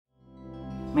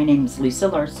My name is Lisa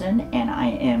Larson, and I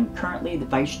am currently the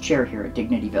Vice Chair here at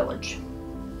Dignity Village.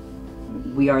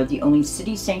 We are the only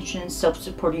city-sanctioned,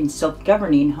 self-supporting,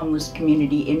 self-governing homeless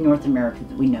community in North America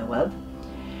that we know of.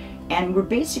 And we're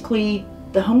basically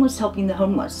the homeless helping the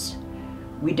homeless.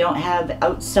 We don't have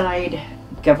outside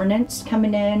governance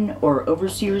coming in or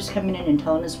overseers coming in and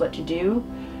telling us what to do.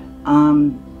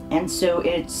 And so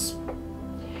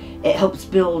it helps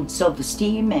build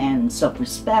self-esteem and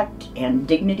self-respect and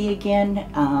dignity again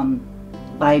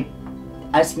by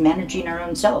us managing our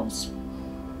own selves.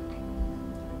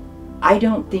 I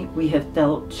don't think we have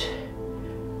felt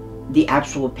the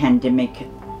actual pandemic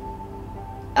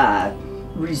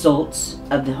results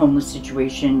of the homeless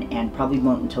situation, and probably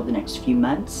won't until the next few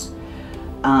months.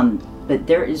 But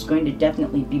there is going to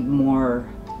definitely be more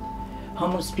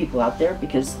homeless people out there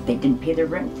because they didn't pay their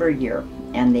rent for a year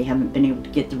and they haven't been able to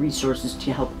get the resources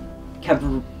to help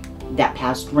cover that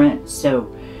past rent. So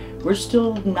we're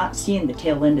still not seeing the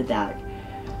tail end of that.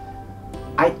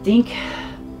 I think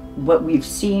what we've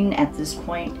seen at this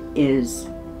point is,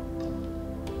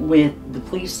 with the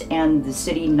police and the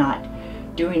city not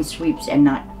doing sweeps and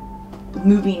not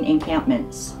moving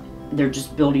encampments, they're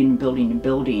just building and building and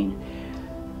building.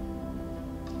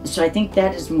 So I think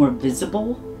that is more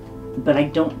visible, but I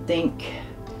don't think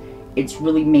it's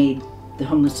really made the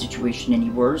homeless situation any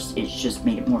worse. It's just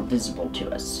made it more visible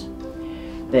to us.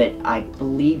 But I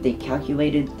believe they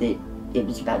calculated that it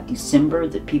was about December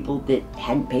that people that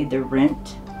hadn't paid their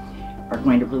rent are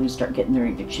going to really start getting their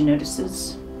eviction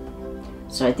notices.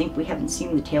 So I think we haven't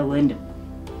seen the tail end of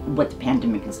what the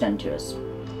pandemic has done to us.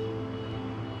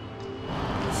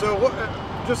 So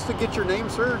just to get your name,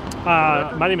 sir?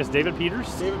 My name is David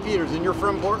Peters. David Peters, and you're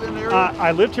from Portland area?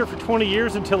 I lived here for 20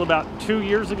 years until about 2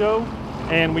 years ago,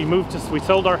 and we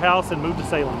sold our house and moved to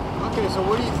Salem. Okay, so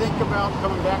what do you think about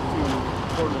coming back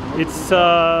to Portland?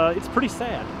 It's pretty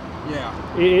sad.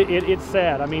 Yeah. It's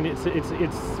sad. I mean,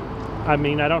 I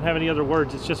mean, I don't have any other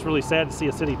words. It's just really sad to see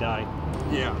a city die.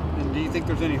 Yeah. And do you think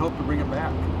there's any hope to bring it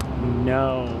back?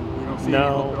 No. You don't see any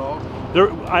hope at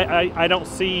all? I don't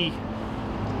see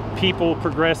people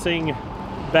progressing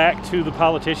back to the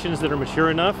politicians that are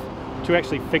mature enough to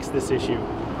actually fix this issue.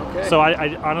 Okay. So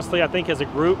I honestly, I think as a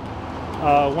group,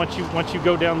 once you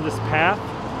go down this path,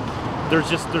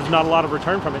 there's not a lot of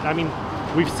return from it. I mean,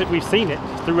 we've seen it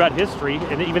throughout history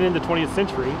and even in the 20th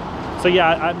century. So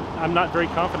yeah, I'm not very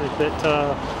confident that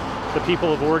the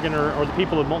people of Oregon or the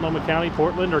people of Multnomah County,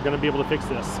 Portland, are going to be able to fix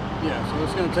this. Yeah, so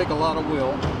it's going to take a lot of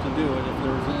will to do it if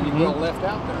there's any will left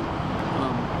out there.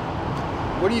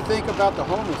 What do you think about the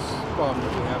homeless problem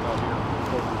that we have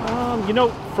out here? You know,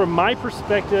 from my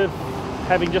perspective,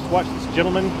 having just watched this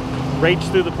gentleman rage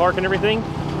through the park and everything,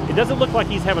 it doesn't look like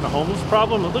he's having a homeless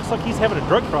problem. It looks like he's having a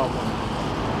drug problem.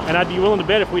 And I'd be willing to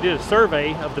bet if we did a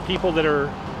survey of the people that are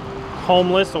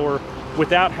homeless or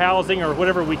without housing or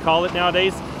whatever we call it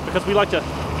nowadays, because we like to,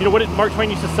 you know what Mark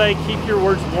Twain used to say, keep your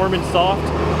words warm and soft,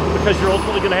 because you're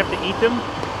ultimately going to have to eat them.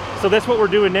 So that's what we're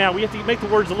doing now. We have to make the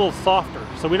words a little softer.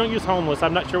 So we don't use homeless.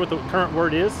 I'm not sure what the current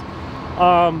word is.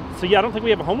 So yeah, I don't think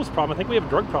we have a homeless problem. I think we have a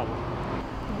drug problem.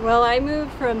 Well, I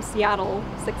moved from Seattle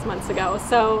 6 months ago.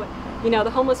 So, you know,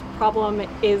 the homeless problem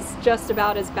is just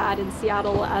about as bad in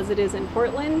Seattle as it is in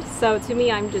Portland. So to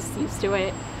me, I'm just used to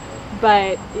it.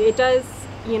 But it does,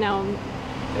 you know,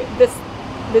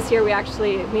 this year me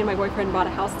and my boyfriend bought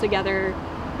a house together,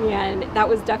 and that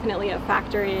was definitely a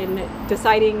factor in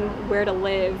deciding where to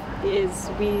live. Is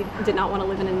we did not want to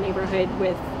live in a neighborhood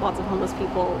with lots of homeless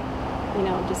people, you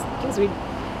know, just because we'd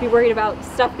be worried about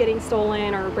stuff getting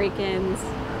stolen or break-ins.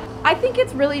 I think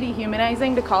it's really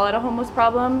dehumanizing to call it a homeless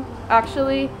problem,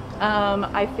 actually.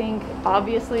 I think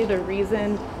obviously the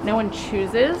reason no one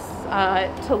chooses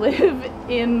to live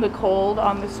in the cold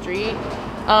on the street,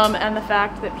 and the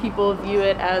fact that people view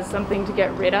it as something to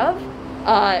get rid of,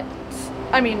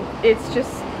 I mean, it's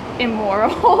just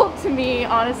immoral to me,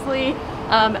 honestly.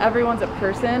 Everyone's a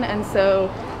person, and so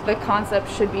the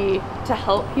concept should be to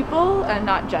help people and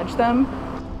not judge them.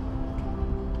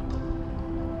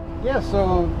 Yeah,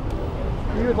 so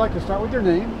you would like to start with your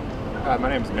name? My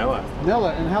name's Noah.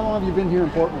 Noah, and how long have you been here in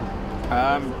Portland?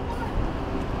 A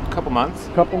couple months.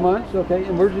 Couple months, okay.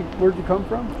 And where'd you come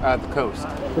from? The coast.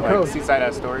 The coast. Seaside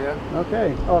Astoria.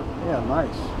 Okay. Oh, yeah,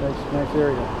 nice. Nice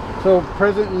area. So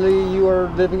presently you are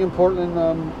living in Portland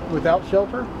without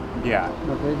shelter? Yeah.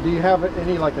 Okay. Do you have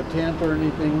any, like a tent or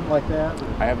anything like that?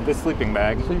 I have this sleeping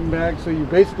bag. Sleeping bag, so you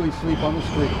basically sleep on the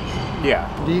street? Yeah.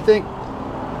 Do you think,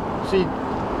 see,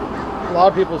 a lot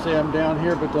of people say I'm down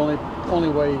here, but the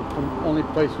only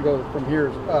place to go from here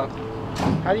is up.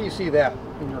 How do you see that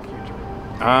in your future?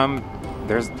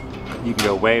 You can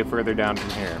go way further down from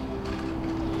here.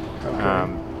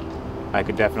 Okay. I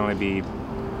could definitely be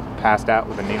passed out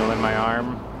with a needle in my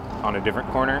arm on a different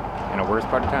corner in a worse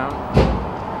part of town.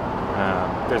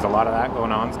 There's a lot of that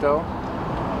going on still.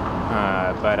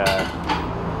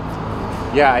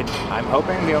 Yeah, I'm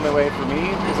hoping the only way for me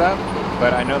is up,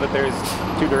 but I know that there's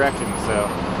two directions, so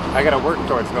I gotta work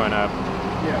towards going up.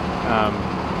 Yeah.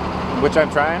 Which I'm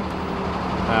trying.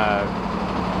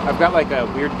 I've got like a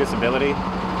weird disability,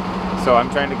 so I'm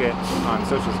trying to get on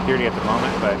Social Security at the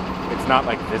moment, but it's not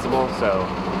like visible, so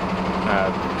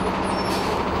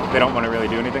they don't want to really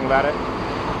do anything about it.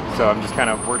 So I'm just kind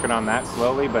of working on that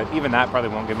slowly, but even that probably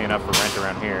won't give me enough for rent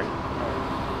around here.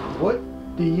 What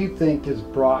do you think has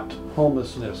brought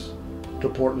homelessness to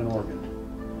Portland, Oregon?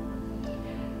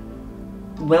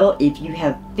 Well, if you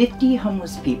have 50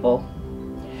 homeless people,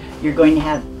 you're going to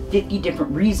have 50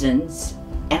 different reasons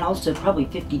and also probably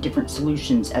 50 different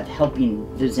solutions of helping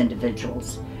those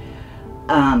individuals.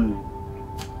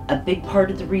 A big part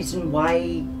of the reason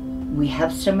why we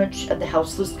have so much of the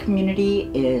houseless community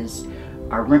is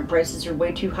our rent prices are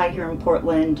way too high here in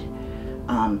Portland.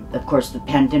 Of course, the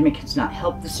pandemic has not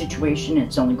helped the situation.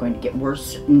 It's only going to get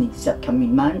worse in these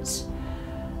upcoming months.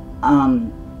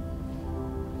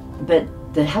 But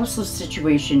the houseless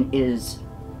situation is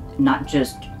not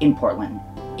just in Portland,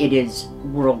 it is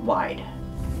worldwide.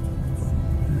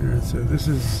 Yeah, so this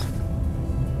is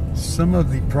some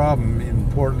of the problem in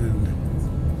Portland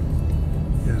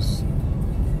is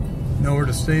nowhere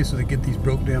to stay, so they get these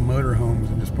broke down motorhomes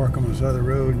and just park on this other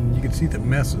road, and you can see the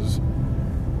messes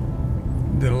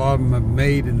that a lot of them have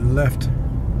made and left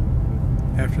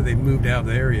after they moved out of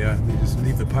the area. They just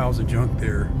leave the piles of junk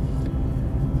there.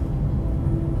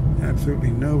 Absolutely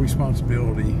no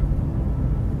responsibility.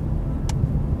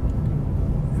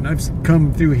 And I've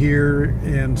come through here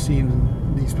and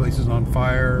seen these places on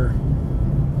fire.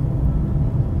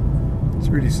 It's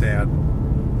really sad.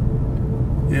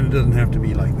 And it doesn't have to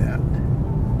be like that.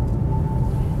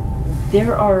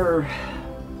 There are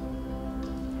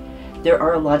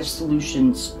a lot of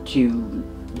solutions to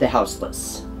the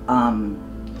houseless.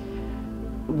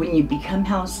 When you become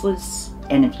houseless,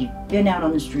 and if you've been out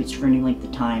on the streets for any length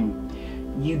of time,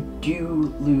 you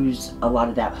do lose a lot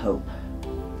of that hope.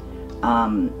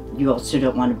 You also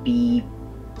don't want to be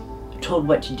told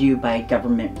what to do by a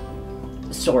government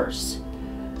source.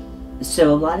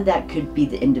 So a lot of that could be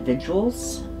the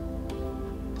individuals.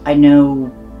 I know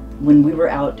when we were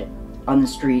out on the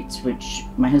streets, which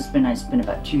my husband and I spent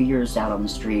about 2 years out on the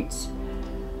streets,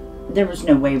 there was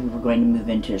no way we were going to move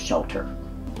into a shelter.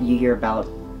 You hear about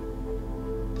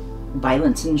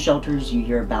violence in the shelters, you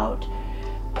hear about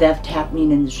theft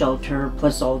happening in the shelter,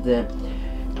 plus all the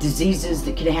diseases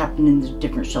that could happen in the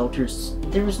different shelters.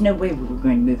 There was no way we were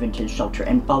going to move into a shelter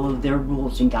and follow their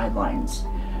rules and guidelines.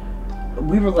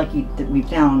 We were lucky that we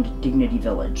found Dignity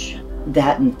Village.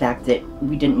 That and the fact that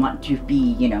we didn't want to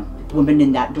be, woman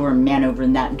in that door and man over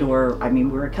in that door. I mean,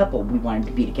 we're a couple. We wanted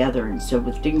to be together, and so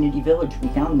with Dignity Village, we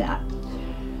found that.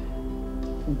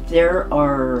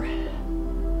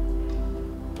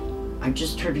 I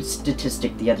just heard a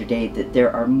statistic the other day that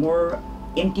there are more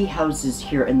empty houses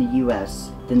here in the U.S.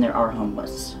 than there are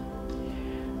homeless.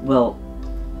 Well,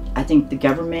 I think the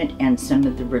government and some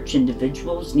of the rich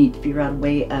individuals need to figure out a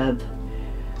way of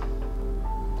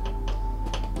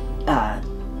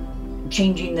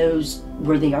changing those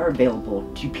where they are available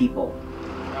to people.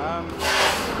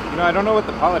 I don't know what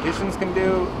the politicians can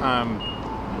do.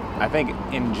 I think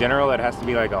in general it has to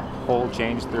be like a whole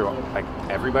change through like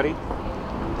everybody.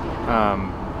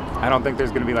 I don't think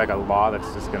there's going to be like a law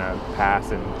that's just going to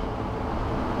pass and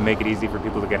make it easy for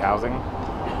people to get housing.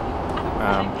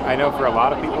 I know for a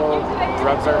lot of people,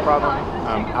 drugs are a problem.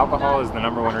 Alcohol is the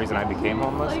 #1 reason I became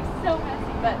homeless.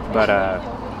 But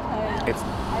it's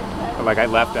like I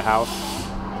left the house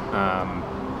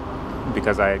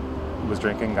because I was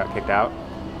drinking, got kicked out,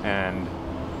 and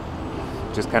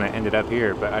just kind of ended up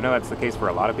here. But I know that's the case for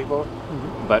a lot of people.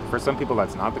 Mm-hmm. But for some people,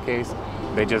 that's not the case.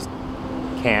 They just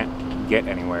can't get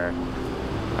anywhere.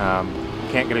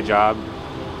 Can't get a job.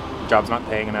 Job's not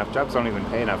paying enough. Jobs don't even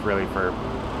pay enough really for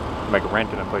like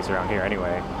rent in a place around here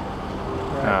anyway.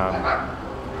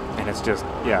 And it's just,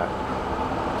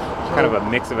 kind of a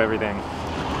mix of everything.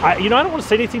 I don't want to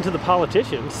say anything to the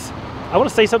politicians. I want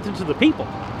to say something to the people.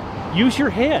 Use your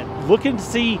head. Look and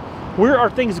see where are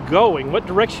things going, what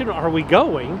direction are we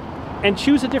going, and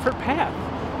choose a different path.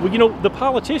 Well, the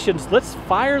politicians, let's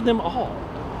fire them all.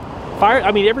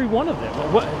 Every one of them.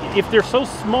 If they're so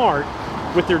smart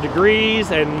with their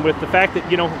degrees and with the fact that,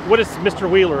 what is Mr.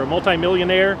 Wheeler, a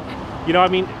multimillionaire?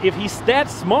 If he's that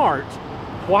smart,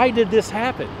 why did this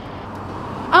happen?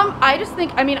 I just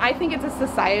think, I think it's a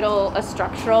societal, a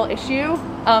structural issue.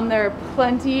 There are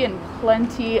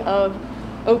plenty of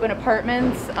open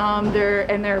apartments.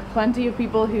 There are plenty of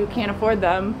people who can't afford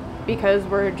them because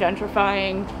we're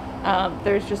gentrifying.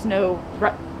 There's just no,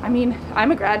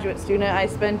 I'm a graduate student. I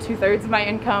spend 2/3 of my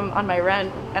income on my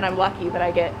rent, and I'm lucky that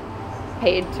I get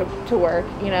paid to work,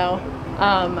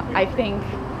 I think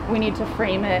we need to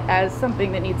frame it as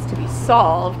something that needs to be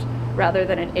solved rather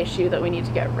than an issue that we need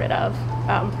to get rid of.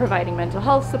 Providing mental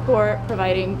health support,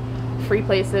 providing free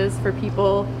places for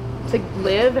people to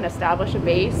live and establish a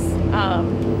base.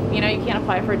 You can't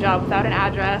apply for a job without an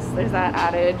address. There's that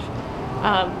adage.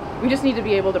 We just need to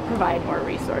be able to provide more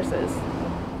resources.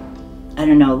 I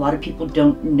don't know, a lot of people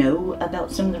don't know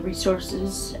about some of the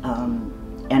resources,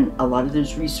 and a lot of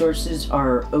those resources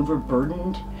are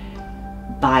overburdened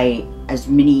by as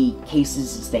many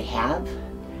cases as they have.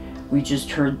 We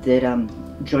just heard that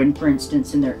Jordan, for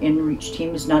instance, in their in-reach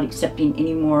team is not accepting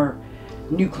any more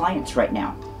new clients right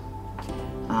now.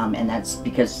 And that's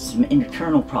because of some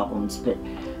internal problems. But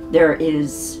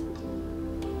there's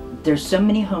so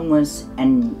many homeless,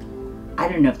 and I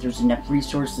don't know if there's enough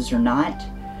resources or not,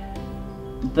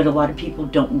 but a lot of people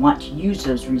don't want to use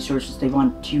those resources. They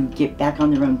want to get back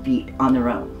on their own feet on their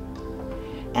own.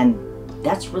 And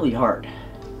that's really hard.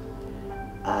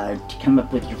 To come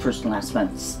up with your first and last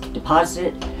month's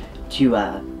deposit, to,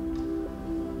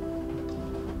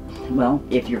 well,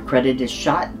 if your credit is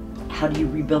shot, how do you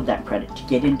rebuild that credit to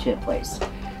get into a place?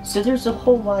 So there's a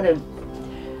whole lot of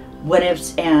what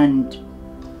ifs and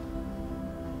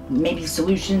maybe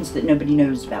solutions that nobody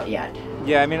knows about yet.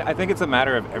 Yeah, I think it's a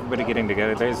matter of everybody getting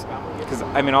together. Because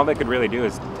all they could really do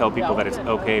is tell people that it's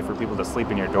okay for people to sleep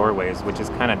in your doorways, which is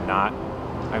kind of not,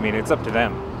 it's up to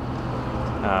them.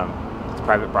 It's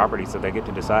private property, so they get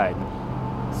to decide.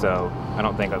 So I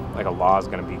don't think a law is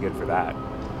going to be good for that.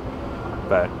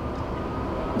 But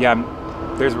yeah,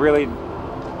 there's really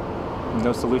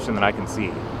no solution that I can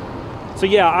see. So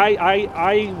yeah,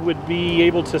 I would be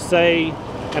able to say,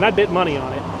 and I bet money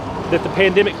on it, that the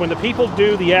pandemic, when the people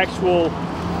do the actual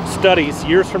studies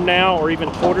years from now or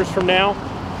even quarters from now,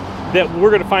 that we're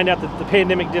going to find out that the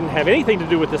pandemic didn't have anything to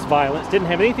do with this violence, didn't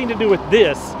have anything to do with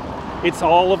this. It's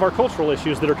all of our cultural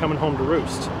issues that are coming home to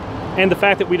roost. And the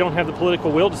fact that we don't have the political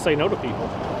will to say no to people.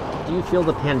 Do you feel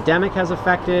the pandemic has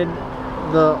affected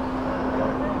the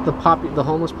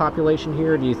homeless population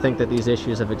here? Do you think that these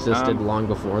issues have existed long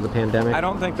before the pandemic? I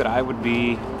don't think that I would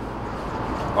be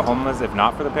homeless if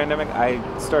not for the pandemic. I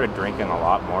started drinking a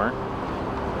lot more.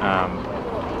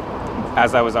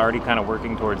 As I was already kind of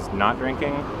working towards not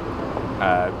drinking,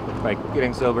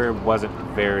 getting sober wasn't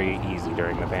very easy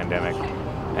during the pandemic.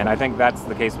 And I think that's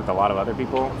the case with a lot of other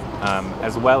people,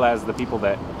 as well as the people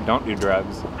that don't do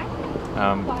drugs.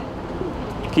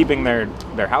 Keeping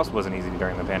their house wasn't easy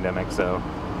during the pandemic, so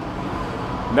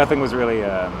nothing was really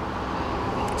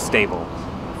stable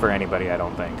for anybody, I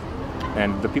don't think.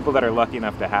 And the people that are lucky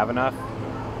enough to have enough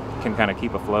can kind of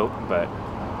keep afloat, but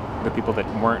the people that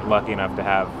weren't lucky enough to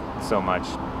have so much,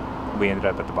 we ended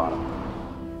up at the bottom.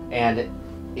 And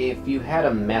if you had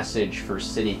a message for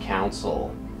City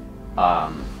Council,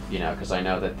 because I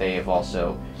know that they have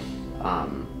also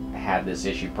had this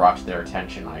issue brought to their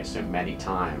attention, I assume, many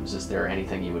times. Is there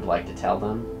anything you would like to tell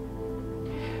them?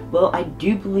 Well, I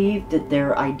do believe that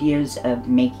their ideas of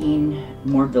making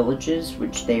more villages,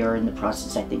 which they are in the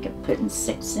process, I think, of putting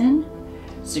 6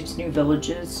 new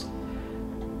villages.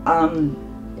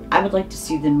 I would like to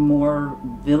see them more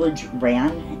village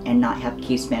ran and not have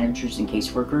case managers and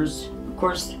caseworkers. Of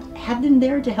course, have them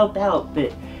there to help out,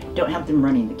 but don't have them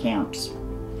running the camps.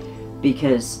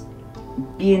 Because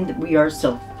being that we are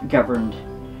self-governed,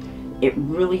 it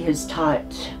really has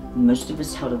taught most of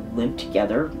us how to live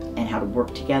together and how to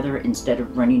work together instead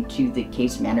of running to the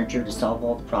case manager to solve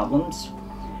all the problems.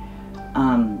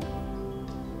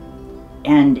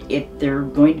 And if they're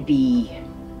going to be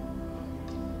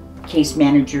case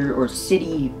manager or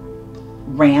city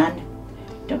ran,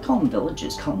 don't call them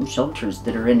villages, call them shelters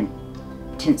that are in a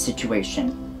tense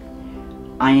situation.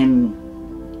 I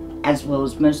am, as well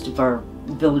as most of our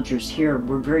villagers here,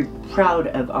 we're very proud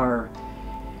of our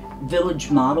village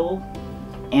model,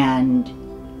 and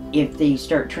if they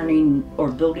start turning or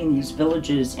building these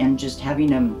villages and just having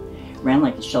them ran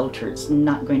like a shelter, it's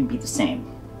not going to be the same.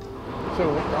 So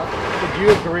would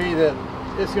you agree that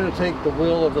it's going to take the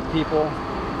will of the people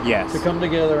Yes. to come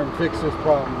together and fix this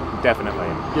problem? Definitely.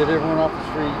 Get everyone off the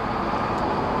street,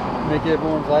 make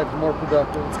everyone's life more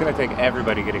productive. It's going to take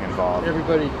everybody getting involved.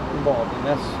 Everybody involved, and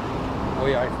that's the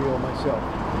way I feel myself.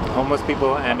 Homeless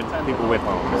people and people with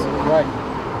homes. Right.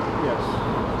 Yes.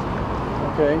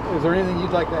 Okay. Is there anything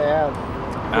you'd like to add?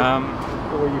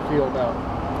 the way you feel about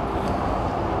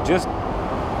Just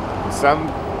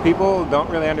some people don't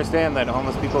really understand that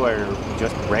homeless people are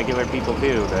just regular people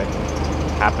too, that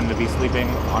happen to be sleeping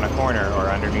on a corner or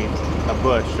underneath a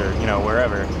bush or, you know,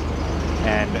 wherever.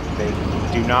 And they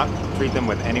do not treat them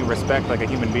with any respect like a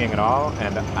human being at all,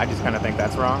 and I just kind of think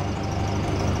that's wrong.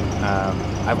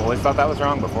 I've always thought that was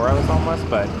wrong before I was homeless,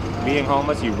 but being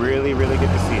homeless, you really, really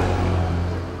get to see it.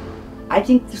 I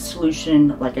think the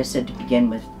solution, like I said to begin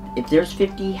with, if there's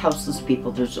 50 houseless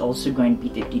people, there's also going to be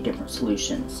 50 different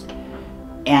solutions.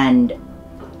 And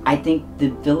I think the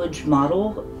village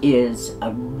model is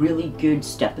a really good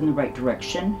step in the right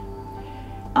direction.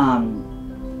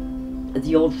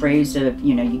 The old phrase of,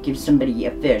 you know, you give somebody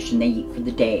a fish and they eat for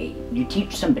the day. You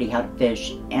teach somebody how to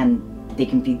fish and they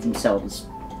can feed themselves.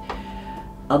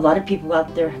 A lot of people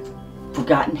out there have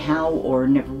forgotten how or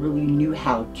never really knew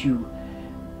how to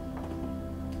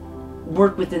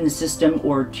work within the system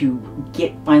or to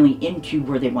get finally into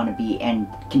where they want to be and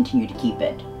continue to keep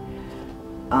it.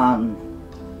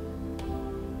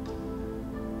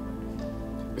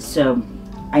 So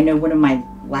I know one of my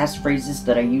last phrases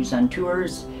that I use on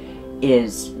tours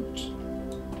is,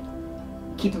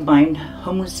 keep in mind, the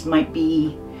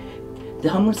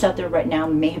homeless out there right now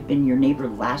may have been your neighbor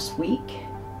last week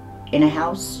in a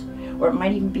house, or it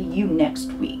might even be you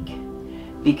next week,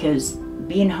 because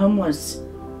being homeless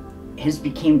has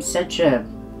become such a,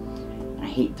 I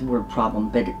hate the word problem,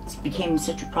 but it's became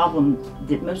such a problem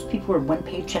that most people are one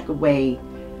paycheck away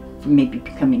from maybe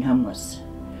becoming homeless.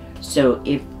 So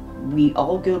if we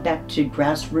all go back to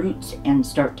grassroots and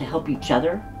start to help each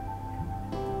other,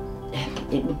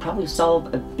 it would probably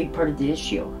solve a big part of the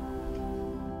issue.